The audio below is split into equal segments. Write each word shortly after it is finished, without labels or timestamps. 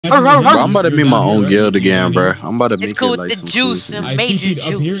I'm about to be my own guild again, bro. I'm about to make It's cool it like with the juice and I major TP'd up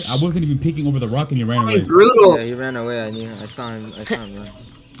here. juice. I wasn't even peeking over the rock and he ran away. Brutal. Yeah, he ran away. I saw him run.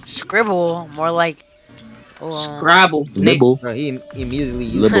 Scribble, more like. Scrabble. Nibble. Bro, he immediately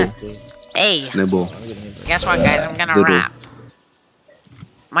used Nibble. it. Hey, Nibble. guess what, guys? I'm gonna Diddle. rap.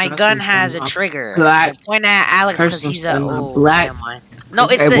 My That's gun some has a fun. trigger. Black. I point at Alex because Person he's a. from Oh, black. never mind. No,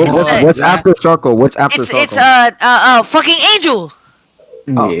 it's Hey, the. It's the. what's after circle? What's after circle? It's fucking angel.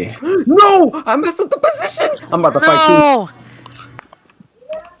 Yeah. No, I messed up the position. I'm about to fight No.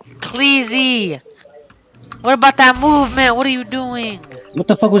 Cleezy. What about that movement? What are you doing? What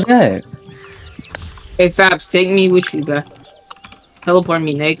the fuck was that? Hey, Fabs, take me with you, bro. Teleport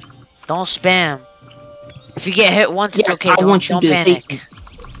me, Nick. Don't spam. If you get hit once, Yes, it's okay. I want you don't to panic. take me.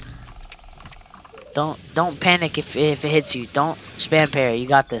 Don't panic if it hits you. Don't spam parry. You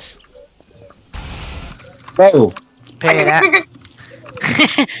got this. Bro. Parry that.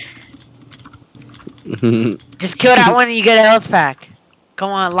 Just kill that one and you get a health pack. Come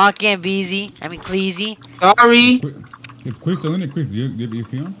on, lock in, Beezy. I mean, Cleezy. Sorry. Is Quiz still in it? Quiz, do you have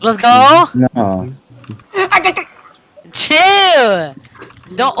ESP on? Let's go. No. Chill.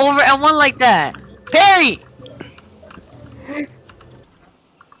 Don't over M1 like that. Parry.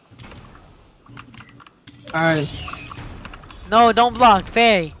 Alright. No, don't block.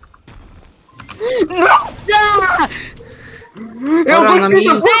 Parry. No. Yeah. Hold on, let me.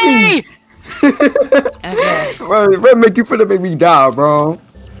 Parry. Okay. Bro, make you finna make me die, bro.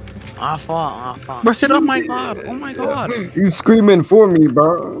 My fault. Bro, shit, oh my god. Oh my god. You screaming for me,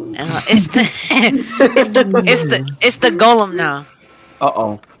 bro. It's the it's the golem now.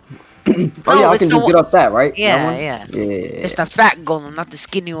 Oh yeah, No, I it's can the just get off that, right? Yeah, That one? yeah. Yeah. It's the fat golem, not the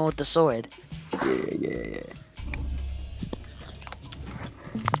skinny one with the sword. Yeah.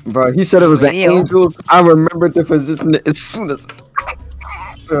 Bro, he said it was an Yo. angels. I remembered the position as soon as.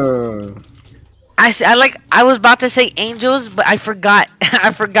 I was about to say angels, but I forgot.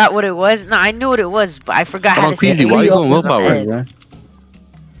 I forgot what it was. No, I knew what it was, but I forgot how Hold on, to say Cleezy, why you angels going 'cause I'm willpower? dead.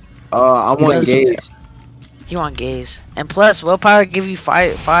 I want gauge. You want gaze, and plus willpower give you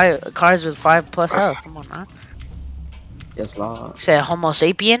five cards with 5+ health. Come on, man. Yes, Lord. You said Homo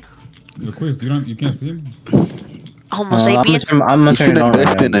sapien. The Quiz, you can't see him? Homo sapien. I'm You gonna turn should it on.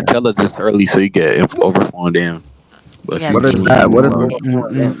 invest in intelligence early so you get overflowing damage. But if Yeah, you What is do that? What is more-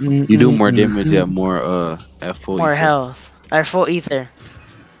 that? You do more damage at more at full. More ether. health or full ether.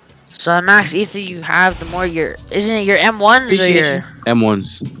 So the max ether you have, the more your isn't it your M1s or your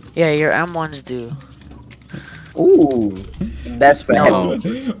M1s. yeah your M1s do. Ooh, that's bad. No.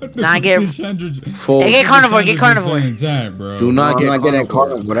 Nah, get Full. Hey, get carnivore, get carnivore. Chat, bro. Do not I'm get not getting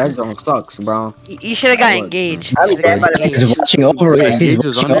carnivore. carnivore. That don't sucks, bro. You should have got engaged. He's watching over Wait, us. He's Engage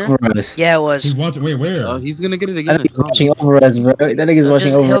is watching on there? over us. Yeah, it He's was. watching. Wait, where? Oh, he's gonna get it That again. nigga's watching over us, bro. That nigga's watching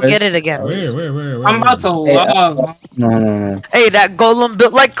He'll over us. get it again. Where? I'm about to Hey, log. No. Hey, that golem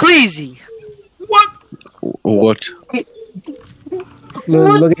built like Cleezy. What?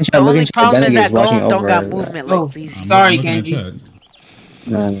 Look at The chat. Look only at chat. problem is that watching golem don't over got us. movement Oh. like Cleezy. Sorry, looking at Kenji. chat.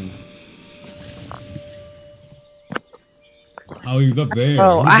 No. Oh, he's up there.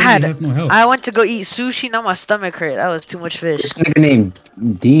 Bro, He has no health. I went to go eat sushi. Now my stomach hurt. That was too much fish. This nigga named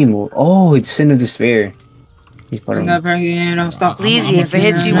Deem. Oh, it's Sin of Despair. He's part of Don't stop. Cleezy, if it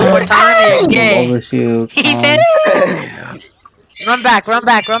hits you one more time, you're gay. Overshield. He said, "Run back. Run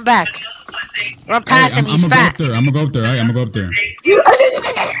past him. He's fat." I'm gonna go up there. I'm gonna go up there.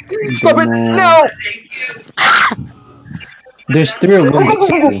 Stop it! No! There's 3 of them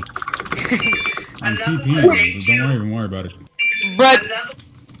basically. I'm TPing. Don't even worry about it. But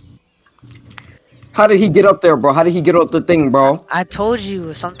How did he get up there, bro? How did he get up the thing, bro? I told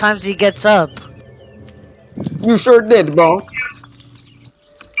you, sometimes he gets up. You sure did, bro.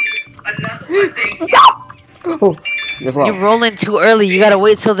 Oh, yes, You're rolling too early. You gotta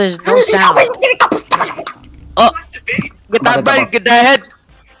wait till there's no sound. Oh, get that back. Get that head.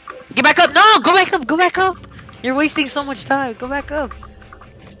 Get back up. No, go back up. Go back up. You're wasting so much time. Go back up.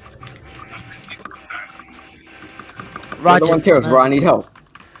 No one cares, bro. I need help.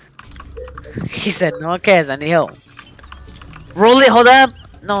 He said, "No one cares. I need help." Roll it. Hold up.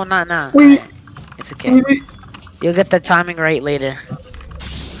 No, not now. It's okay. You'll get the timing right later.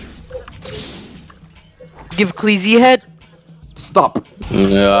 Give Cleezy a head. Stop.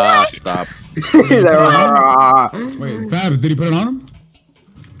 Yeah, stop. He's like, "Ah." Wait, Fabs, did he put it on him?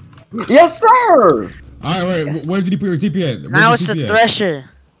 Yes, sir. Alright, wait, where did he put your TP at? Where's Now your it's the TP at? thresher.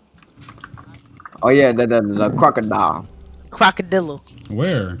 Oh yeah, the crocodile. Crocodile.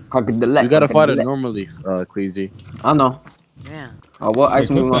 Where? Crocodile. You gotta fight it normally, Cleezy. I know. Yeah. Oh, what ice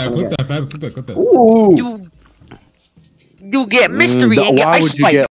Hey, cream? clip that, Fabs, clip that. Ooh. You. You get mystery and get Why ice would you spike. get